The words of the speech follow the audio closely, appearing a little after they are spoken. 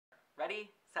Ready,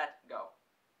 set, go.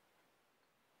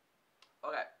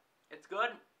 Okay, it's good.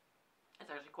 It's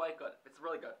actually quite good. It's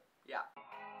really good. Yeah.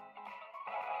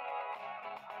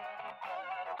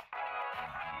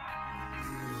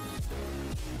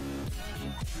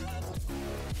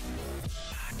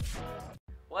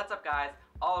 What's up, guys?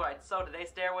 Alright, so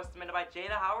today's dare was submitted by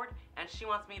Jada Howard, and she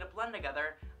wants me to blend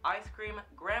together ice cream,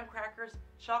 graham crackers,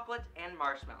 chocolate, and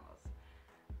marshmallows.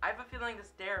 I have a feeling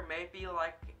this dare may be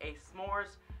like a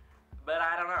s'mores, but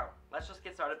I don't know. Let's just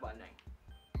get started blending.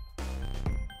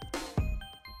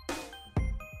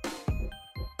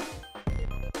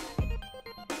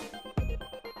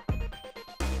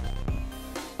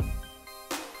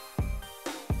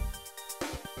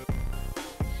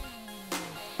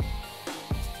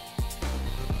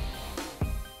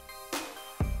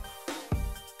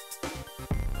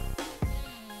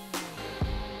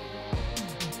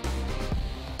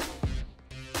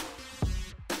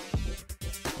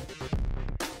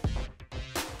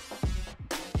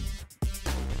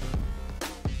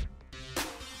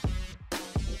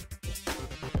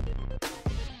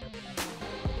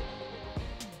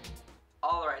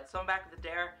 Alright, so I'm back with the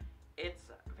dare. It's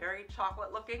very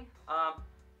chocolate looking.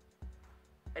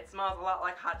 It smells a lot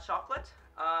like hot chocolate.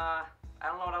 I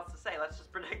don't know what else to say. Let's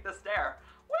just predict this dare.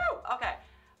 Woo! Okay.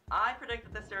 I predict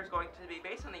that this dare is going to be,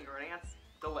 based on the ingredients,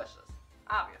 delicious.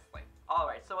 Obviously.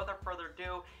 Alright, so without further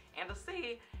ado, and to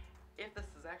see if this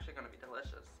is actually going to be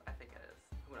delicious, I think it is.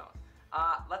 Who knows?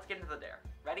 Let's get into the dare.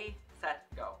 Ready, set,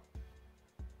 go.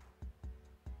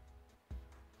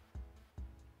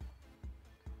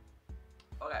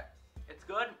 Okay, it's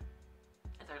good.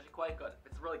 It's actually quite good.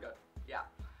 It's really good. Yeah.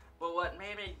 But what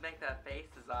made me make that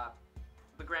face is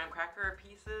the graham cracker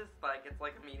pieces. Like it's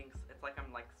like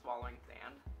I'm like swallowing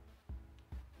sand.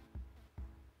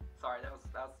 Sorry, that was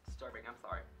disturbing. I'm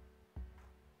sorry.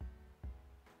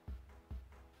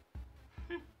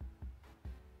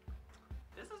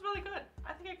 This is really good.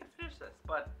 I think I can finish this,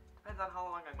 but depends on how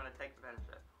long I'm gonna take to finish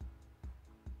it.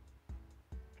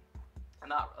 I'm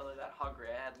not really that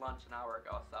hungry. I had lunch an hour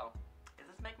ago, so. Does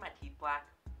this make my teeth black?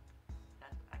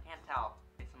 I can't tell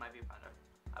based on my viewfinder,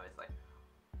 obviously.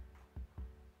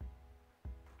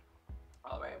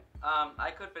 Alright, I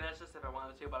could finish this if I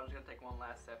wanted to, but I'm just gonna take one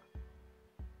last sip.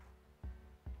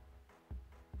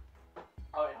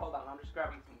 Oh wait, hold on, I'm just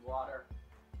grabbing some water,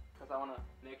 because I want to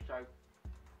make sure I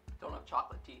don't have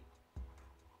chocolate teeth.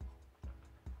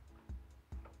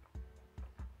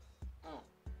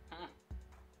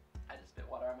 I just spit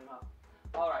water on my mouth.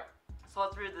 Alright, so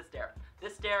let's read this dare.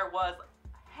 This dare was a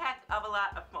heck of a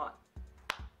lot of fun.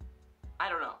 I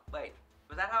don't know. Wait,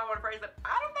 was that how I want to phrase it?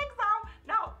 I don't think so.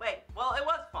 No, wait. Well, it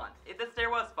was fun. This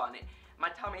dare was fun. My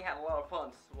tummy had a lot of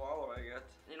fun swallowing it.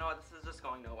 You know what? This is just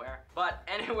going nowhere. But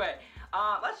anyway,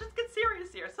 let's just get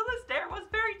serious here. So this dare was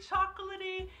very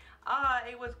chocolatey.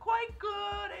 It was quite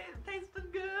good. It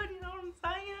tasted good. You know what I'm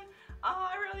saying?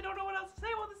 I really don't know what else to say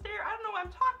about this dare. I don't know why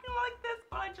I'm talking like this,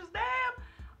 but I just am.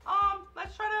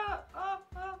 Let's try to,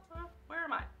 where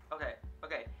am I? Okay.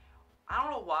 I don't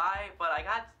know why, but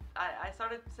I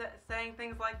started saying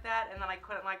things like that, and then I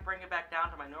couldn't like bring it back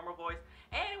down to my normal voice.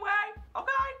 Anyway,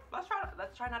 okay, let's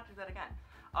try not to do that again.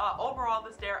 Overall,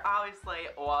 this dare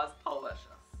obviously was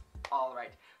delicious.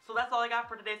 Alright, so that's all I got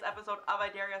for today's episode of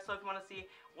Idaria. So if you want to see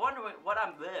what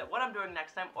I'm doing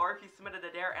next time, or if you submitted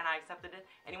a dare and I accepted it,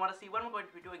 and you want to see when I'm going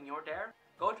to be doing your dare,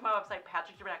 go to my website,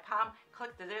 patricktrippy.com,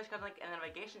 click the dare link in the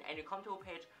navigation, and you come to a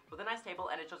page with a nice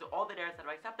table, and it shows you all the dares that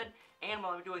I've accepted and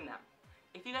when I'm doing them.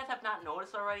 If you guys have not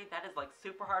noticed already, that is like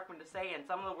super hard for me to say, and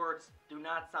some of the words do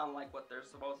not sound like what they're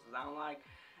supposed to sound like,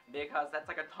 because that's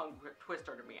like a tongue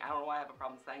twister to me. I don't know why I have a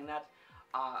problem saying that.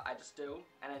 I just do,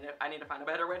 and I need to find a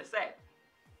better way to say it.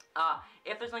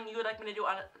 If there's something you would like me to do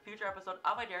on a future episode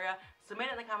of Idaria, submit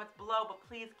it in the comments below, but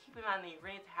please keep in mind the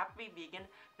ingredients have to be vegan,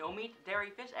 no meat,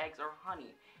 dairy, fish, eggs, or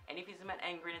honey. And if you submit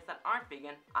ingredients that aren't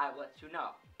vegan, I will let you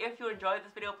know. If you enjoyed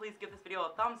this video, please give this video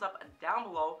a thumbs up down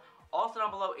below. Also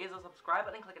down below is a subscribe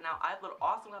button, click it now. I upload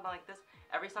awesome content like this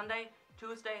every Sunday,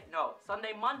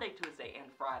 Monday, Tuesday,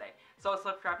 and Friday. So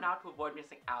subscribe now to avoid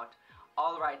missing out.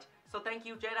 Alright, so thank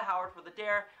you Jada Howard for the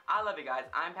dare. I love you guys.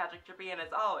 I'm Patrick Trippy, and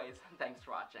as always, thanks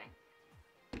for watching.